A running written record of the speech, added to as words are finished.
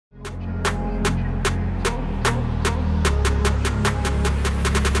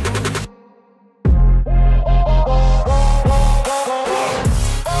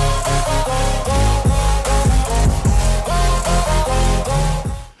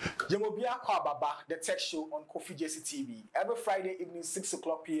Yemobia Kwababa, the tech show on Kofy Jesse TV. Every Friday evening, 6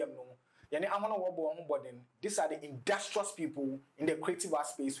 o'clock p.m. No. Yani amana wabo onboarding. These are the industrious people in the creative art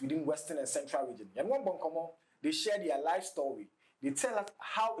space within Western and Central region. Yani one bonkomo, they share their life story. They tell us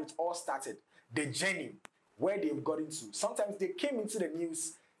how it all started, the journey, where they've got into. Sometimes they came into the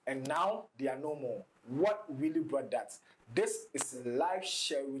news and now they are no more. What really brought that? This is a live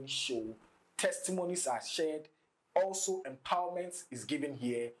sharing show. Testimonies are shared. Also, empowerment is given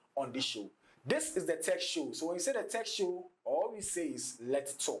here on this show. This is the tech show. So when you say the tech show, all we say is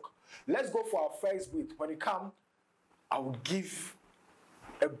let's talk. Let's go for our first bit. When it comes, I will give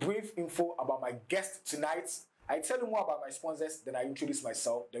a brief info about my guest tonight. I tell you more about my sponsors, then I introduce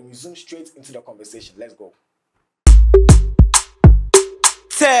myself, then we zoom straight into the conversation. Let's go.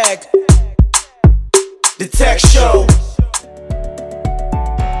 Tag the tech show.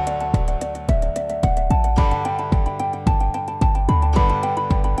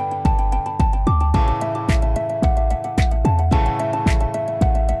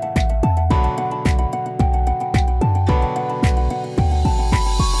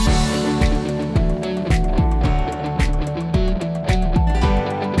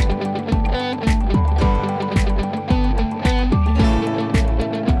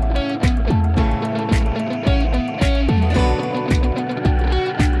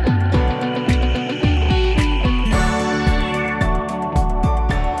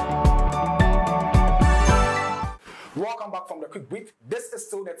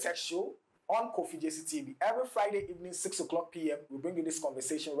 Show on Kofy Jesse TV. Every Friday evening, 6 o'clock p.m., we bring you this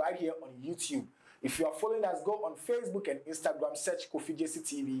conversation right here on YouTube. If you are following us, go on Facebook and Instagram, search Kofy Jesse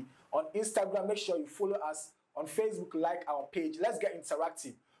TV. On Instagram, make sure you follow us. On Facebook, like our page. Let's get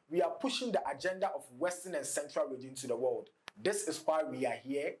interactive. We are pushing the agenda of Western and Central region to the world. This is why we are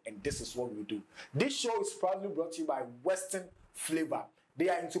here, and this is what we do. This show is proudly brought to you by Western Flavor. They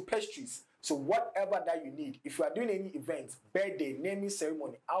are into pastries. So whatever that you need, if you are doing any event, birthday, naming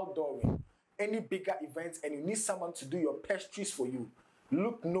ceremony, outdooring, any bigger events, and you need someone to do your pastries for you,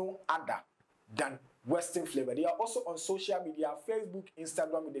 look no other than Western Flavor. They are also on social media, Facebook,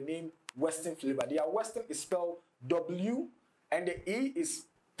 Instagram with the name Western Flavor. Their Western is spelled W and the E is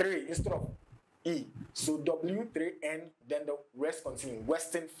 3 instead of E. So W3N, then the rest continue.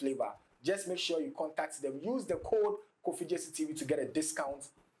 Western Flavor. Just make sure you contact them. Use the code KofyJesseTV to get a discount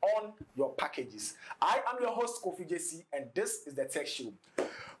on your packages. I am your host, Kofy Jesse, and this is the Tech Show.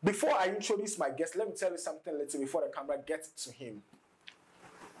 Before I introduce my guest, let me tell you something little before the camera gets to him.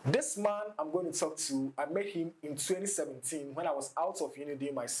 This man I'm going to talk to, I met him in 2017 when I was out of uni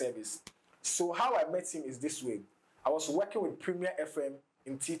doing my service. So how I met him is this way. I was working with Premier FM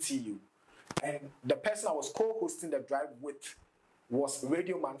in TTU, and the person I was co-hosting the drive with was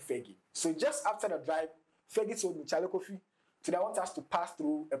Radio Man Fergie. So just after the drive, Fergie told me, Charlie Kofi, today I want us to pass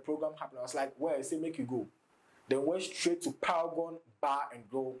through a program happening. I was like, where? I say, make you go. Then went straight to Paragon Bar and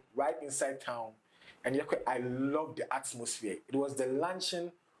Grill right inside town. And I loved the atmosphere. It was the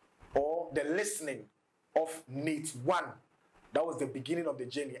luncheon or the listening of Nate One. That was the beginning of the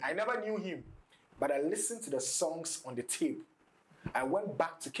journey. I never knew him, but I listened to the songs on the tape. I went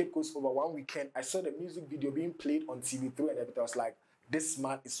back to Cape Coast over one weekend. I saw the music video being played on TV3 and everything. I was like, this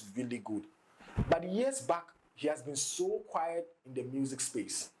man is really good. But years back, he has been so quiet in the music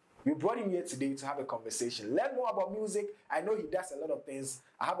space. We brought him here today to have a conversation. Learn more about music. I know he does a lot of things.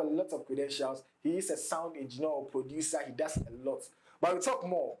 I have a lot of credentials. He is a sound engineer or producer. He does a lot. But we'll talk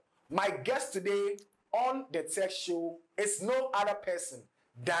more. My guest today on the Tech Show is no other person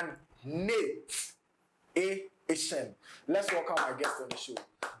than Nate A-Eshun. Let's welcome our guest on the show.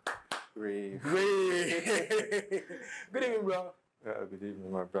 Ray. Good evening, bro. Good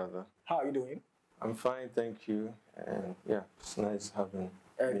evening, my brother. How are you doing? I'm fine, thank you. And yeah, it's nice having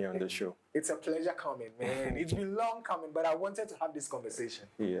me on the show. It's a pleasure coming, man. It's been long coming, but I wanted to have this conversation.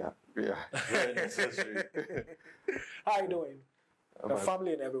 Yeah, very necessary. How are you doing? The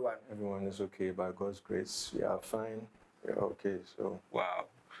family and everyone? Everyone is okay by God's grace. We are fine. We're okay, so. Wow.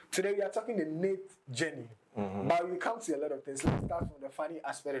 Today we are talking the Nate journey. But we come to a lot of things. Let's start from the funny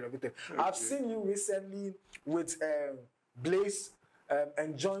aspect and everything. Okay. I've seen you recently with Blaze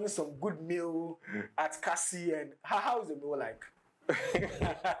enjoying some good meal at Cassie, and how is the meal like?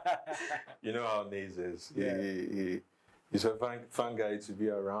 You know how Naze is. Yeah. He's a fun guy to be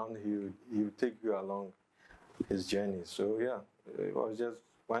around. He'll take you along his journey. So yeah, it was just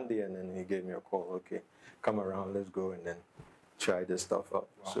one day, and then he gave me a call. Okay, come around, let's go, and then try this stuff out.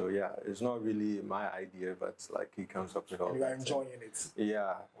 Wow. So yeah, it's not really my idea, but like he comes up with all. You are enjoying it.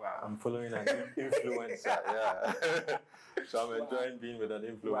 Yeah. Wow. I'm following an influencer. Yeah. So I'm enjoying being with an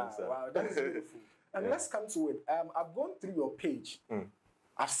influencer. Wow, that is beautiful. And let's come to it. I've gone through your page.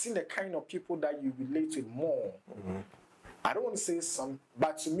 I've seen the kind of people that you relate with more. I don't want to say some,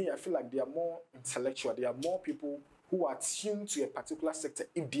 but to me, I feel like they are more intellectual. They are more people who are tuned to a particular sector.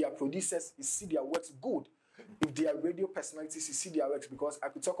 If they are producers, you see their works good. If they are radio personalities, you see their works. Because I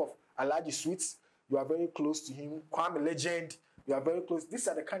could talk of Alaji Sweets, you are very close to him. Kwame Legend, you are very close. These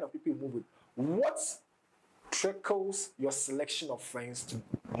are the kind of people you move with. What trickles your selection of friends to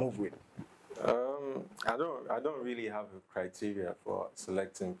move with? I don't really have a criteria for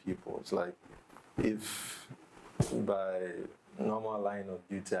selecting people. It's like if by normal line of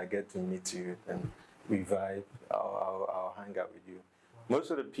duty I get to meet you and we vibe, I'll hang out with you.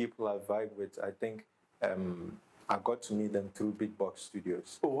 Most of the people I vibe with, I think I got to meet them through Big Box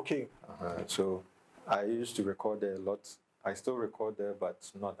Studios. Oh, okay. So I used to record there a lot. I still record there,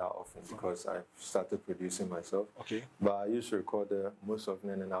 but not that often because I've started producing myself. Okay. But I used to record there most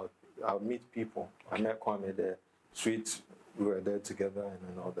often, and I'll meet people. Okay. I met Kwame there. Sweet, we were there together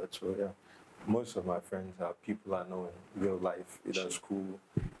and all that. So yeah, most of my friends are people I know in real life, either school,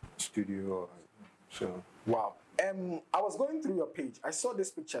 studio, or so. Wow. I was going through your page. I saw this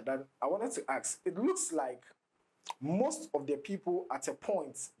picture that I wanted to ask. It looks like most of the people at a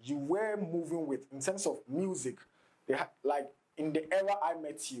point you were moving with in terms of music, they like in the era I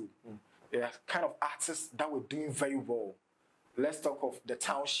met you, they are kind of artists that were doing very well. Let's talk of the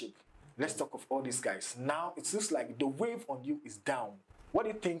Township. Let's talk of all these guys. Now it looks like the wave on you is down. What do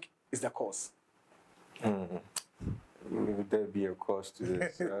you think is the cause? Would there be a cause to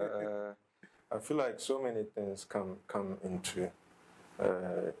this? I feel like so many things come into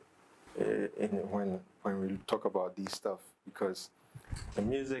when we talk about these stuff, because the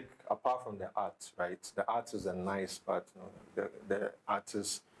music, apart from the art, right? The art is a nice part. You know, the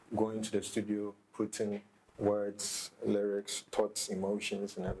artist going to the studio, putting words, lyrics, thoughts,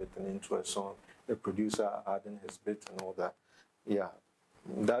 emotions, and everything into a song. The producer adding his bit and all that. Yeah,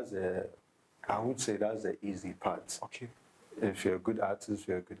 I would say that's the easy part. Okay. If you're a good artist,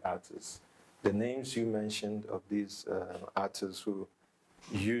 you're a good artist. The names you mentioned of these artists who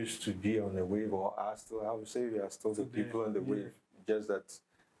used to be on the wave or are still, I would say we are still the people on the wave, just that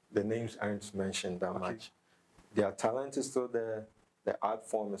the names aren't mentioned that much. Their talent is still there, the art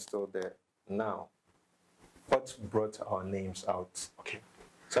form is still there. Now, what brought our names out? Okay.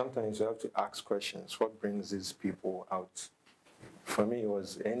 Sometimes you have to ask questions. What brings these people out? For me, it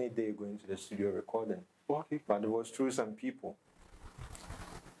was any day going to the studio recording. Okay. But it was through some people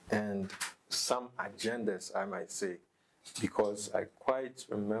and some agendas, I might say, because I quite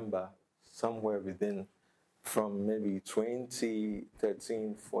remember somewhere within from maybe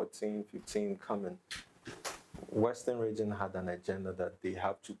 2013, 14, 15 coming, Western region had an agenda that they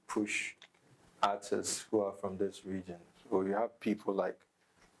have to push artists who are from this region. So you have people like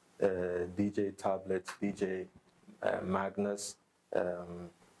DJ Tablet, DJ Magnus, Kwame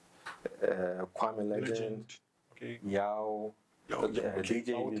Legend, okay. Yao,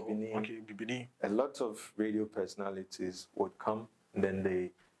 DJ Bibini. Okay, Bibini. A lot of radio personalities would come, and then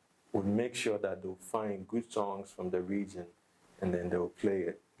they would make sure that they'll find good songs from the region, and then they'll play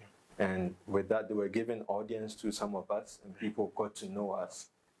it. And with that, they were giving audience to some of us, and people got to know us.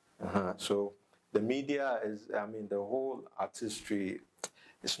 So the media is, I mean, the whole artistry,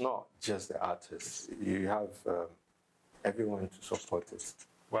 it's not just the artists. You have everyone to support it.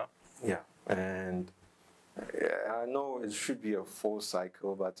 Wow. Yeah, and I know it should be a full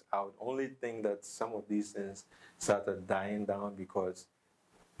cycle, but I would only think that some of these things started dying down because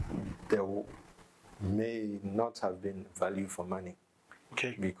there may not have been value for money.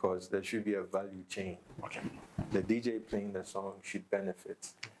 Okay. Because there should be a value chain. Okay. The DJ playing the song should benefit.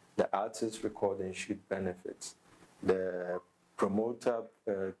 The artist recording should benefit. The promoter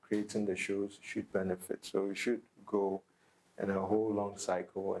creating the shows should benefit. So it should go in a whole long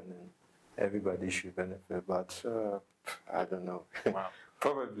cycle, and then everybody should benefit. But I don't know. Wow.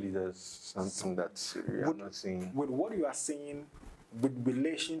 Probably there's something that we are not seeing. With what you are saying, with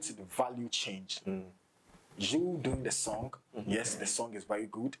relation to the value change, you doing the song, yes, the song is very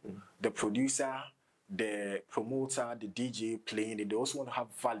good. The producer, the promoter, the DJ playing it, they also want to have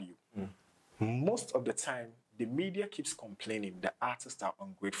value. Most of the time, the media keeps complaining the artists are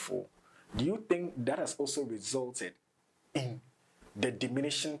ungrateful. Do you think that has also resulted in the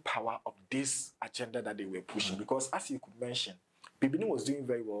diminishing power of this agenda that they were pushing? Because as you could mention, Bibini was doing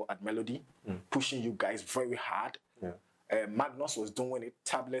very well at Melody, pushing you guys very hard. Magnus was doing it,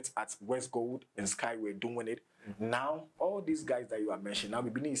 Tablets at West Gold and Sky were doing it. Now, all these guys that you are mentioning, now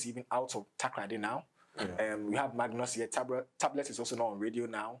Bibini is even out of Takrade now. We have Magnus here, Tablet is also not on radio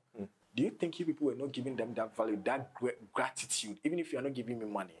now. Do you think you people were not giving them that value, that gratitude, even if you are not giving me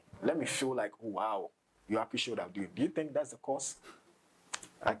money? Let me feel like, oh, wow, you appreciate what I'm doing. Do you think that's the cause?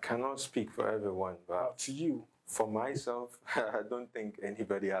 I cannot speak for everyone, but To you. for myself, I don't think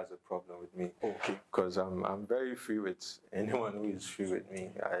anybody has a problem with me. Okay. Because I'm very free with anyone who is free with me.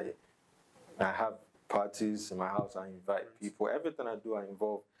 I have parties in my house. I invite people. Everything I do, I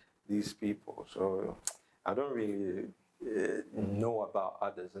involve these people. So I don't really know about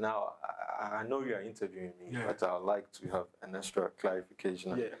others. Now, I know you are interviewing me, but I'd like to have an extra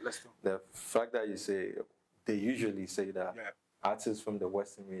clarification. Yeah, let's do. The fact that you say, they usually say that artists from the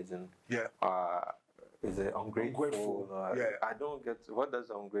Western region are, is it ungrateful? I don't get, what does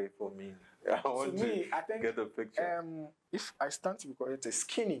ungrateful mean? I want to get a picture. If I stand to be correct,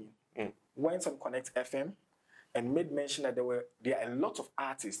 Skinny went on Connect FM and made mention that there are a lot of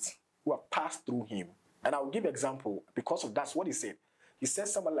artists who have passed through him. And I'll give an example because of that's what he said. He said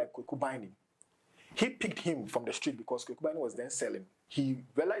someone like Kweku. He picked him from the street because Kweku was then selling. He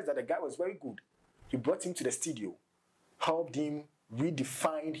realized that the guy was very good. He brought him to the studio, helped him,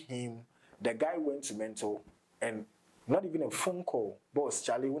 redefined him. The guy went to mentor, and not even a phone call. Boss,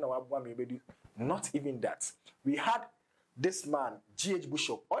 Charlie, not even that. We had this man, G.H.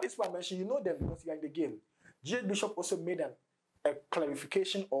 Bishop. All this one I mentioned, you know them because you are in the game. G.H. Bishop also made a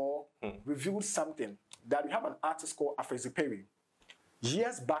clarification or revealed something that we have an artist called Afezi Perry.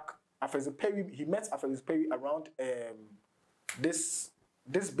 Years back, Afezi Perry, he met Afezi Perry around this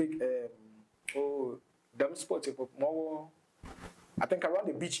big them sports more. I think around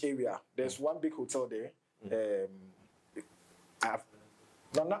the beach area. There's one big hotel there.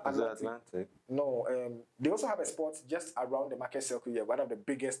 Not Atlantic. No, they also have a spot just around the market circle here. One of the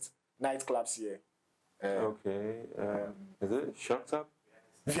biggest nightclubs here. Okay. Is it Shut Up?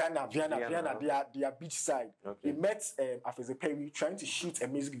 Vienna. They are beachside. Okay. He met Afezi Perry trying to shoot a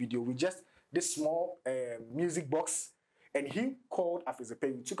music video with just this small music box, and he called Afezi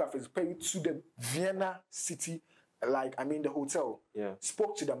Perry, took Afezi Perry to the Vienna city, the hotel. Yeah.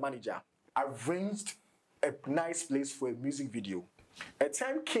 Spoke to the manager, arranged a nice place for a music video. A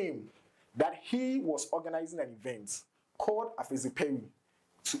time came that he was organizing an event, called Afezi Perry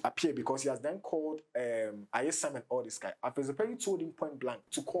to appear because he has then called A-Eshun and all this guy. Afezi Perry told him point blank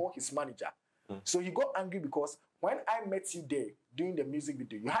to call his manager. So he got angry because when I met you there doing the music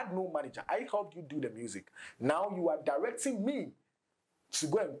video, you had no manager. I helped you do the music. Now you are directing me to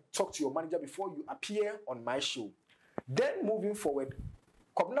go and talk to your manager before you appear on my show. Then moving forward,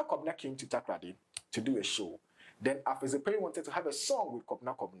 Kobna came to Takrady to do a show. Then Afezi Perry wanted to have a song with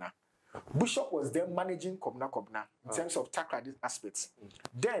Kobna. Bishop was then managing Kobna in terms of Takrady aspects.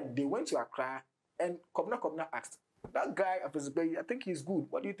 Then they went to Accra and Kobna asked, that guy Afezi Perry, I think he's good.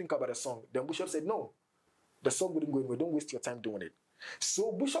 What do you think about the song? Then Bishop said, no, the song wouldn't go anywhere. Don't waste your time doing it.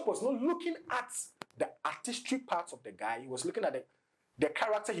 So Bishop was not looking at the artistry parts of the guy. He was looking at the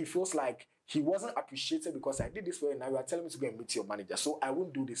character. He feels like he wasn't appreciated because I did this for you. Now you are telling me to go and meet your manager. So I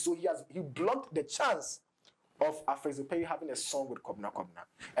won't do this. So he blocked the chance of Afezi Perry having a song with Kobna.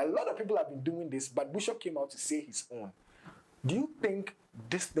 A lot of people have been doing this, but Bishop came out to say his own. Do you think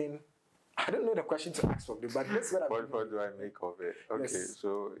this thing, I don't know the question to ask from you, but this is what do I make of it? Okay, yes.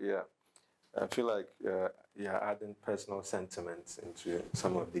 So yeah, I feel like you're adding personal sentiments into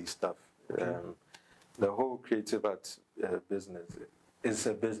some of these stuff. Okay. The whole creative art business is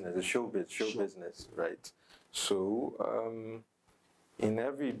a business, a show business, right? So in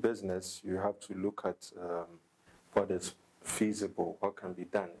every business, you have to look at what is feasible, what can be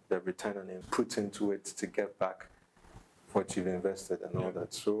done, the return on input put into it to get back what you've invested and all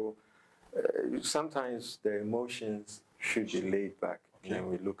that. So sometimes the emotions should be laid back. Okay.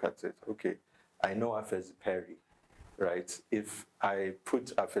 And we look at it. Okay, I know Afezi Perry, right? If I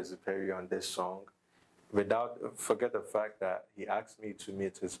put Afezi Perry on this song, forget the fact that he asked me to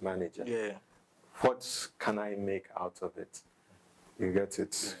meet his manager. Yeah. What can I make out of it? You get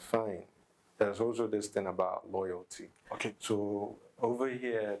it? Fine. There's also this thing about loyalty. Okay. So over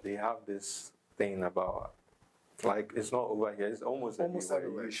here, they have this thing about, like, it's not over here, it's almost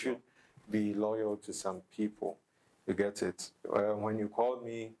everywhere. You should be loyal to some people. You get it? When you called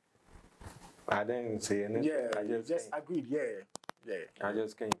me, I didn't say anything. Yeah, I just agreed. Yeah. I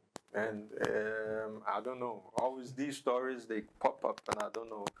just came. And I don't know. Always these stories, they pop up, and I don't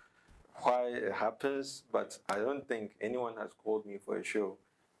know why it happens, but I don't think anyone has called me for a show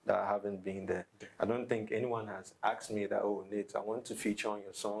that I haven't been there. I don't think anyone has asked me that, oh, Nate, I want to feature on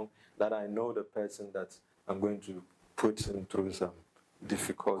your song, that I know the person that I'm going to put him through some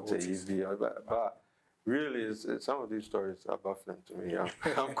difficulties. But really, some of these stories are baffling to me.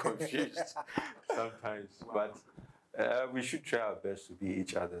 I'm confused sometimes. But we should try our best to be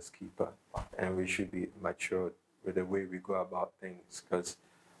each other's keeper, and we should be matured with the way we go about things, because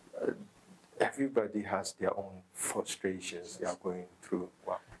everybody has their own frustrations they are going through.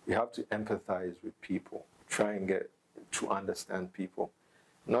 Wow. You have to empathize with people, try and get to understand people.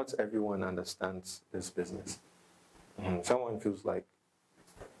 Not everyone understands this business. Someone feels like,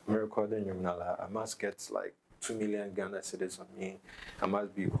 I'm recording I must get like 2 million Ghana cedis on me. I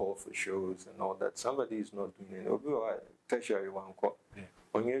must be called for shows and all that. Somebody is not doing it.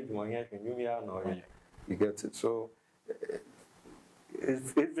 You get it. So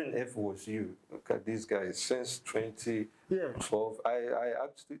even if it was you, look at these guys, since 2012, I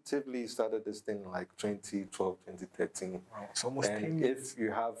actively started this thing like 2012, 2013. Wow, it's almost 10 and years. if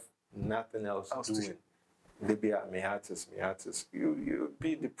you have nothing else doing, maybe me artist, you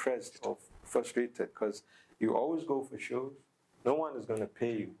be depressed or frustrated because you always go for shows. No one is going to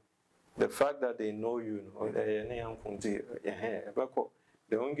pay you. The fact that they know you,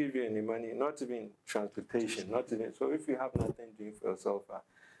 they won't give you any money, not even transportation, not even. So if you have nothing doing for yourself,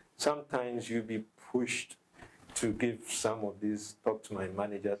 sometimes you be pushed to give some of these, talk to my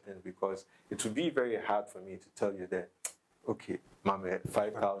manager things, because it would be very hard for me to tell you that, okay, Mama,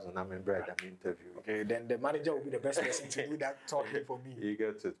 5,000, I'm in bread, I'm interviewing. Okay, then the manager will be the best person to do that talking for me. You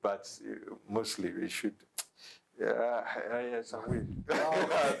get it, but mostly we should. Yes, I'm with.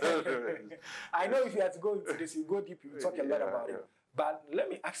 I know if you had to go into this, you go deep, you talk a lot about it. But let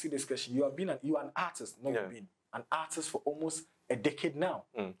me ask you this question. You are an artist, you've been an artist for almost a decade now.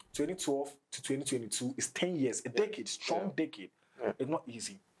 2012 to 2022 is 10 years, a decade, strong decade. It's not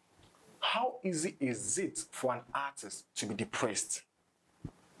easy. How easy is it for an artist to be depressed?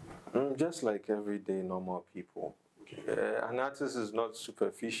 Just like everyday normal people. An artist is not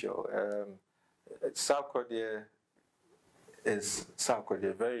superficial. Sarkodie is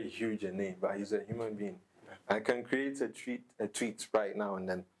a very huge name, but he's a human being. I can create a tweet right now and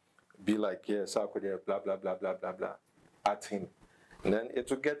then be like, yeah, Sarkodie, blah, blah, blah, blah, blah, blah, at him. And then it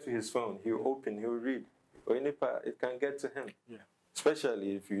will get to his phone. He'll open, he'll read. Or it can get to him. Yeah.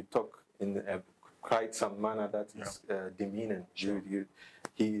 Especially if you talk in quite some manner that is demeaning.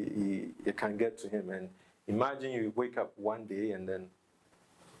 It can get to him. And imagine you wake up one day and then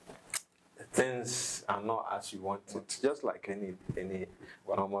things are not as you want it. Just like any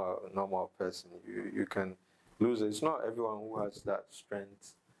normal person, you can lose it. It's not everyone who has that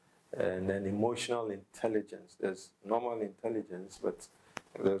strength. And then emotional intelligence. There's normal intelligence, but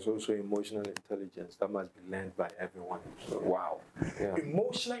there's also emotional intelligence that must be learned by everyone. So, wow. Yeah.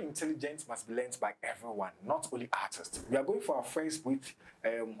 Emotional intelligence must be learned by everyone, not only artists. We are going for our first week.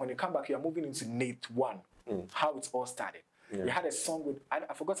 When you come back, you are moving into Nate 1, how it all started. You had a song with,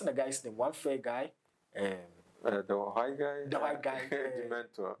 I've forgotten the guy's name, one fair guy. The white guy? The white guy.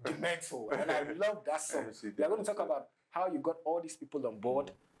 Dementor. And I love that song. We are going to talk about how you got all these people on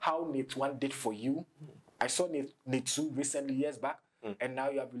board, how Nate 1 did for you. I saw Nate 2 recently, years back. And now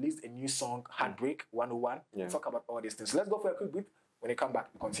you have released a new song, Heartbreak 101. Talk about all these things. So let's go for a quick bit. When you come back,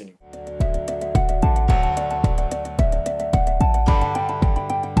 we continue.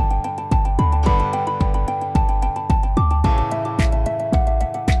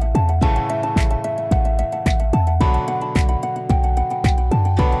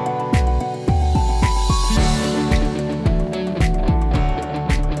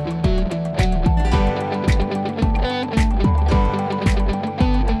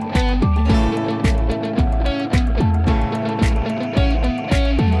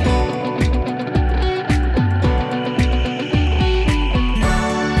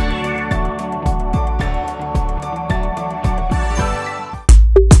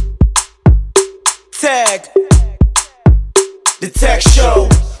 The Tech Show.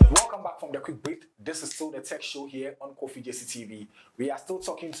 Welcome back from the quick break. This is still the Tech Show here on Kofy Jesse TV. We are still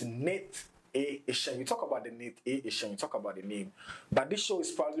talking to Nate A-Eshun. You talk about the Nate A-Eshun, you talk about the name. But this show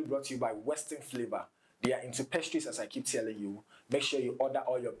is proudly brought to you by Western Flavor. They are into pastries, as I keep telling you. Make sure you order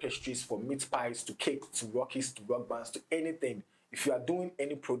all your pastries, from meat pies to cake to rockies to rock bands to anything. If you are doing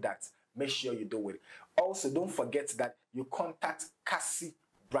any products, make sure you do it. Also, don't forget that you contact Cassie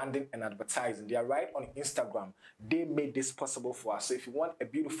Branding and Advertising. They are right on Instagram. They made this possible for us. So if you want a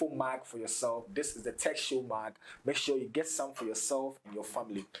beautiful mug for yourself, this is the Tech Show mug. Make sure you get some for yourself and your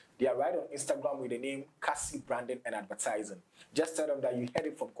family. They are right on Instagram with the name Cassie Branding and Advertising. Just tell them that you heard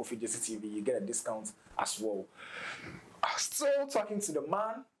it from Kofy Jesse TV. You get a discount as well. I'm still talking to the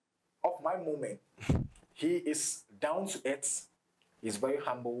man of my moment. He is down to earth. He's very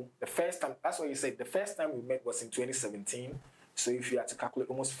humble. The first time, that's what he said, the first time we met was in 2017. So if you had to calculate,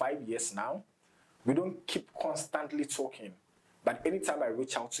 almost 5 years now. We don't keep constantly talking. But anytime I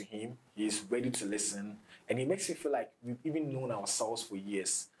reach out to him, he is ready to listen. And he makes me feel like we've even known ourselves for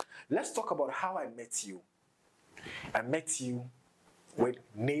years. Let's talk about how I met you. I met you with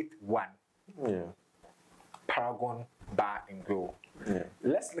Nate 1. Yeah. Paragon Bar and Grill. Yeah.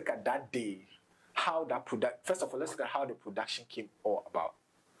 Let's look at that day. How that product. First of all, let's look at how the production came all about.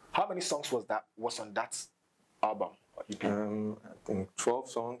 How many songs was on that album? Or EP? I think 12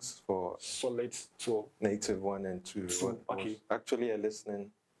 songs for Solid 12 Native 1 and 2. Okay. Was actually a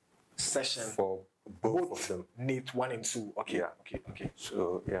listening session for both of them. Nate 1 and 2. Okay. Yeah. Okay.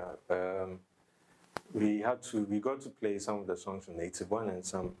 So yeah, we got to play some of the songs from Native 1 and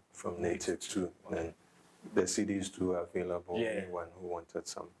some from Native 2. And the CDs too are available. Yeah. Anyone who wanted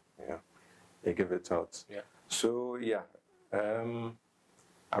some, yeah, they give it out. Yeah. So yeah,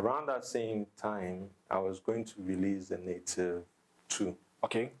 around that same time, I was going to release the Native 2.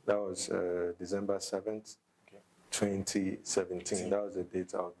 Okay. That was December 7th, 2017. That was the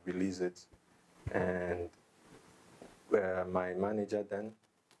date I would release it. And my manager then,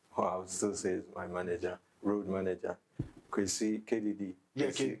 I would still say is my manager, road manager, KDD. Yeah,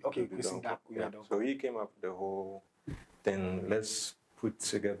 Kwesi Yeah. So he came up with the whole thing. Let's put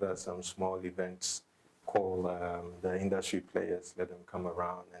together some small events, call the industry players, let them come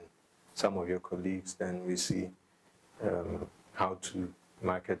around, and some of your colleagues. Then we see how to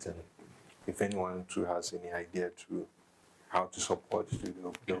market, and if anyone too has any idea to how to support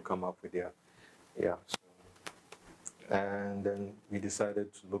studio, they'll come up with their, yeah. So, and then we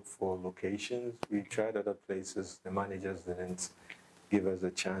decided to look for locations. We tried other places. The managers didn't give us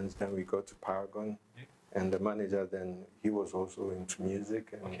a chance. Then we got to Paragon, and the manager then, he was also into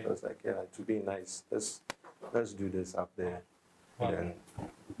music, and he was like, yeah, to be nice, let's do this up there. Wow. And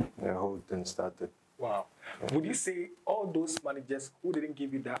the whole thing started. Wow. Yeah. Would you say all those managers who didn't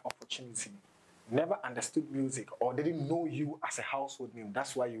give you that opportunity never understood music or didn't know you as a household name?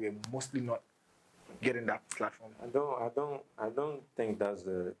 That's why you were mostly not getting that platform. I don't think that's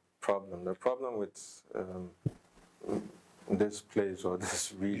the problem. The problem with this place or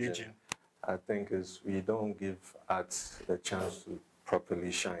this region, I think, is we don't give arts the chance to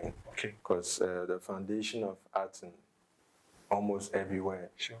properly shine. Okay. Because the foundation of arts in almost everywhere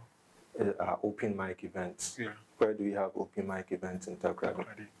are open mic events. Yeah. Where do we have open mic events in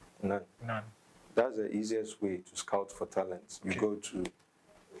Takoradi? None. That's the easiest way to scout for talents. You go to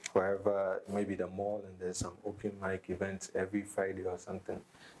wherever, maybe the mall, and there's some open mic events every Friday or something.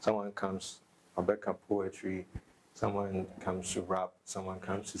 Someone comes, Abeka poetry, someone comes to rap, someone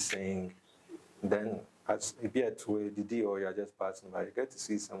comes to sing. Then, as if you're at DD or you're just passing by, you get to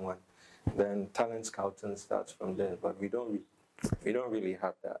see someone. Then talent scouting starts from there, but we don't really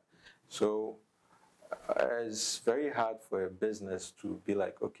have that. So it's very hard for a business to be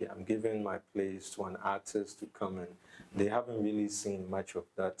like, okay, I'm giving my place to an artist to come in. They haven't really seen much of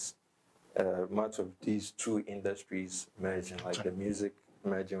that, much of these two industries merging, like the music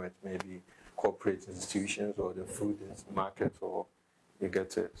merging with maybe corporate institutions or the food market, or you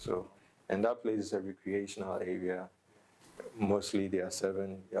get it. So, and that place is a recreational area. Mostly they are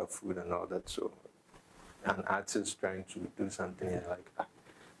serving their food and all that. So, an artist trying to do something like,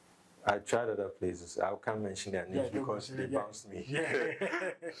 I tried other places. I can't mention their names because they bounced me.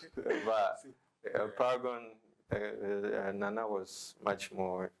 But Paragon, Nana was much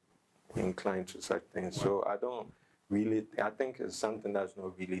more inclined to such things. So I think it's something that's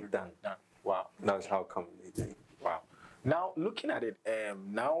not really done. Wow. That's how come they do. Wow. Now, looking at it,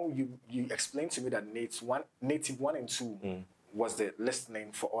 now you explained to me that Native 1 and 2 was the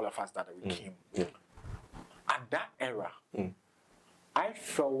listening for all of us that we came. Yeah. At that era, I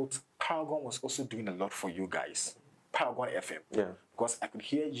felt Paragon was also doing a lot for you guys. Paragon FM. Yeah. Because I could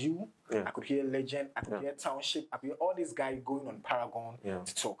hear you, I could hear Legend, I could hear Township, I could hear all these guys going on Paragon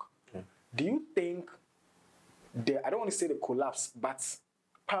to talk. Yeah. Do you think, I don't want to say the collapse, but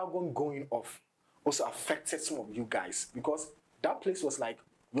Paragon going off also affected some of you guys? Because that place was like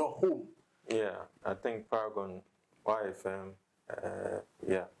your home. Yeah, I think Paragon, YFM,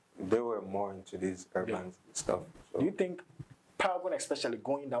 they were more into these urban stuff. So. Do you think Paragon especially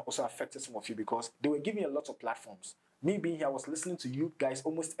going down also affected some of you? Because they were giving you a lot of platforms. Me being here, I was listening to you guys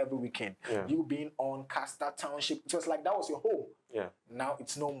almost every weekend. Yeah. You being on Castor Township. It was like that was your home. Yeah. Now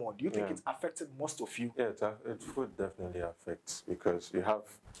it's no more. Do you think it affected most of you? Yeah, it would definitely affect, because you have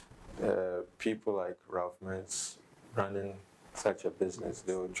people like Ralph Mintz running such a business.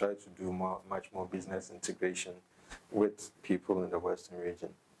 They will try to do much more business integration with people in the Western region.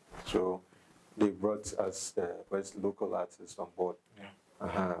 So they brought us the local artists on board.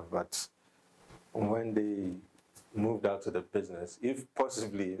 Yeah. But when they moved out of the business, if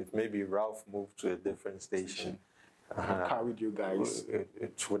maybe Ralph moved to a different station, carried you guys,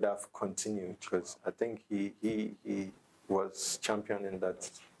 it would have continued, because I think he was championing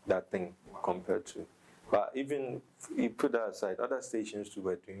that thing compared to But even you put that aside, other stations too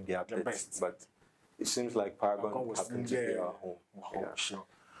were doing their best. But it seems like Paragon happened to be our home. Sure.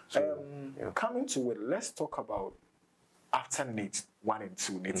 So, Coming to it, let's talk about after Nate 1 and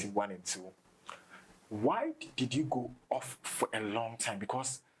 2, Native 1 and 2. Why did you go off for a long time?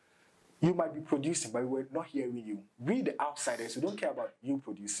 Because you might be producing, but we're not hearing you. We, the outsiders, we don't care about you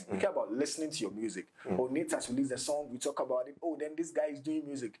producing. We care about listening to your music. Oh, Nate has released a song, we talk about it. Oh, then this guy is doing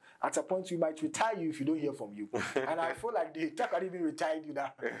music. At a point, we might retire you if you don't hear from you. And I feel like the tech had even retired you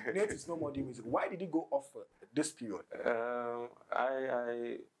now. Nate is no more doing music. Why did he go off for this period?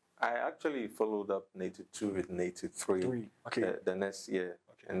 I actually followed up Native 2 with Native 3. Okay. The next year.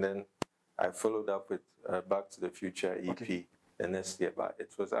 Okay. And then I followed up with Back to the Future EP. Okay. The next year, but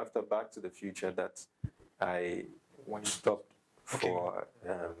it was after Back to the Future that I stopped for.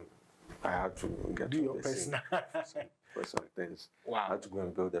 I had to get do your personal for some things. Wow! I had to go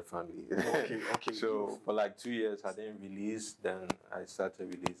and build a family. Okay. So for like 2 years, I didn't release. Then I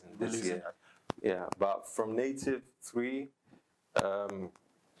started releasing this year. Yeah, but from Native 3,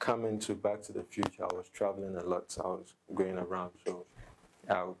 coming to Back to the Future, I was traveling a lot. So I was going around. So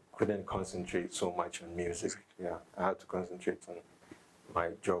I couldn't concentrate so much on music. Yeah, I had to concentrate on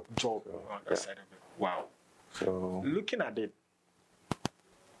my job. On that side of it. Wow. So looking at it,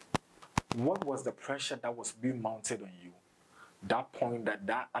 what was the pressure that was being mounted on you? That point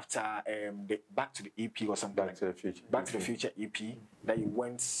that after the Back to the EP or something Back to the Future. Back to the Future EP, that you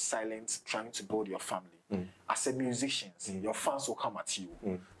went silent trying to build your family. As a musician, your fans will come at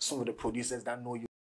you. Some of the producers that know you